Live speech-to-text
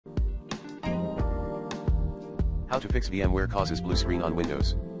How to fix VMware causes blue screen on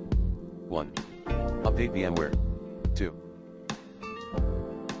Windows. 1. Update VMware. 2.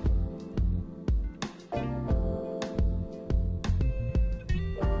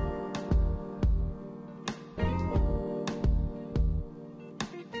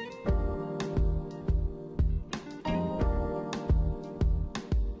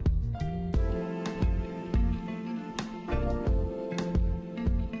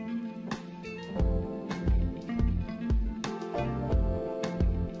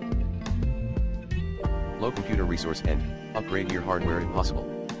 Low computer resource and upgrade your hardware if possible.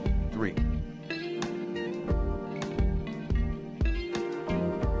 3.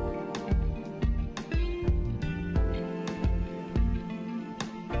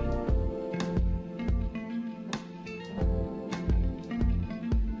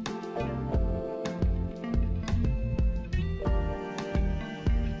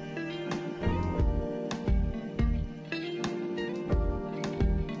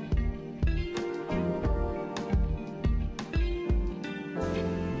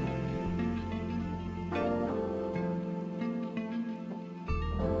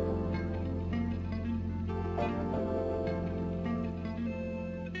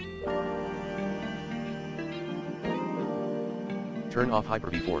 Turn off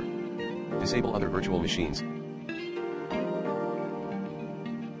Hyper-V 4. Disable other virtual machines.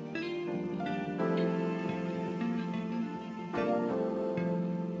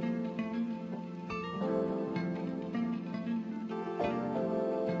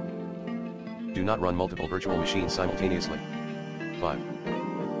 Do not run multiple virtual machines simultaneously. 5.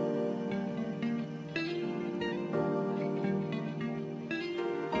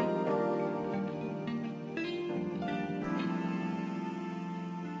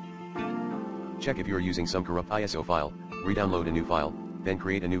 Check if you are using some corrupt ISO file, re-download a new file, then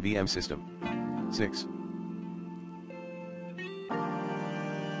create a new VM system. 6.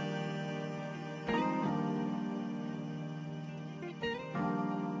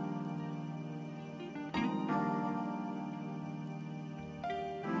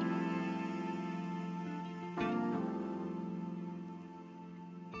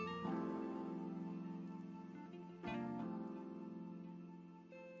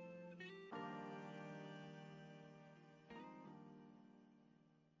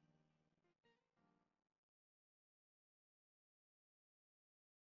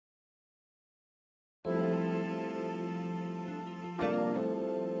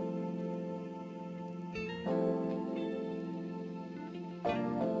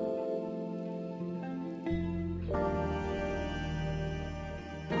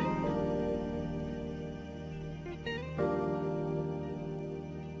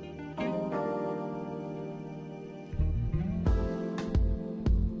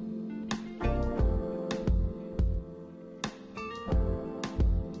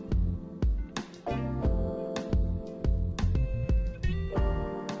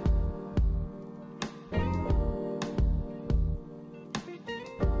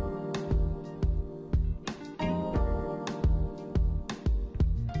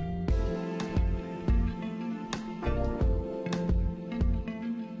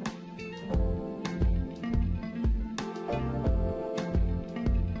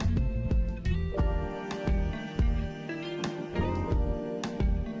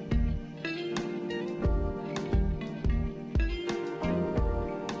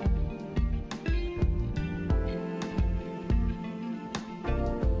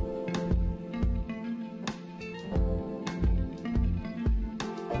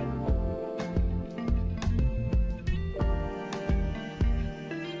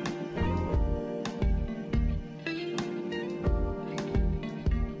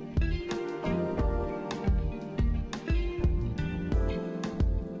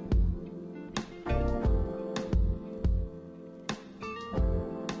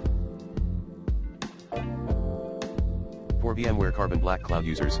 For VMware Carbon Black Cloud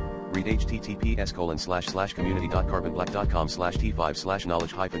users, read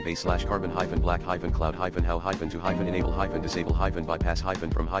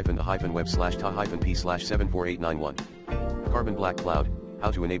Carbon Black Cloud,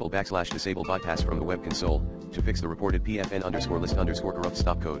 how to enable /disable bypass from the web console, to fix the reported pfn_list_corrupt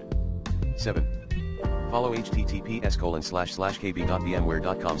stopcode. 7. Follow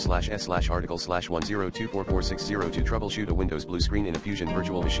https://kb.vmware.com/s/article/1024460 to troubleshoot a Windows blue screen in a Fusion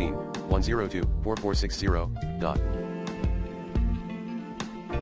virtual machine, 102.4460.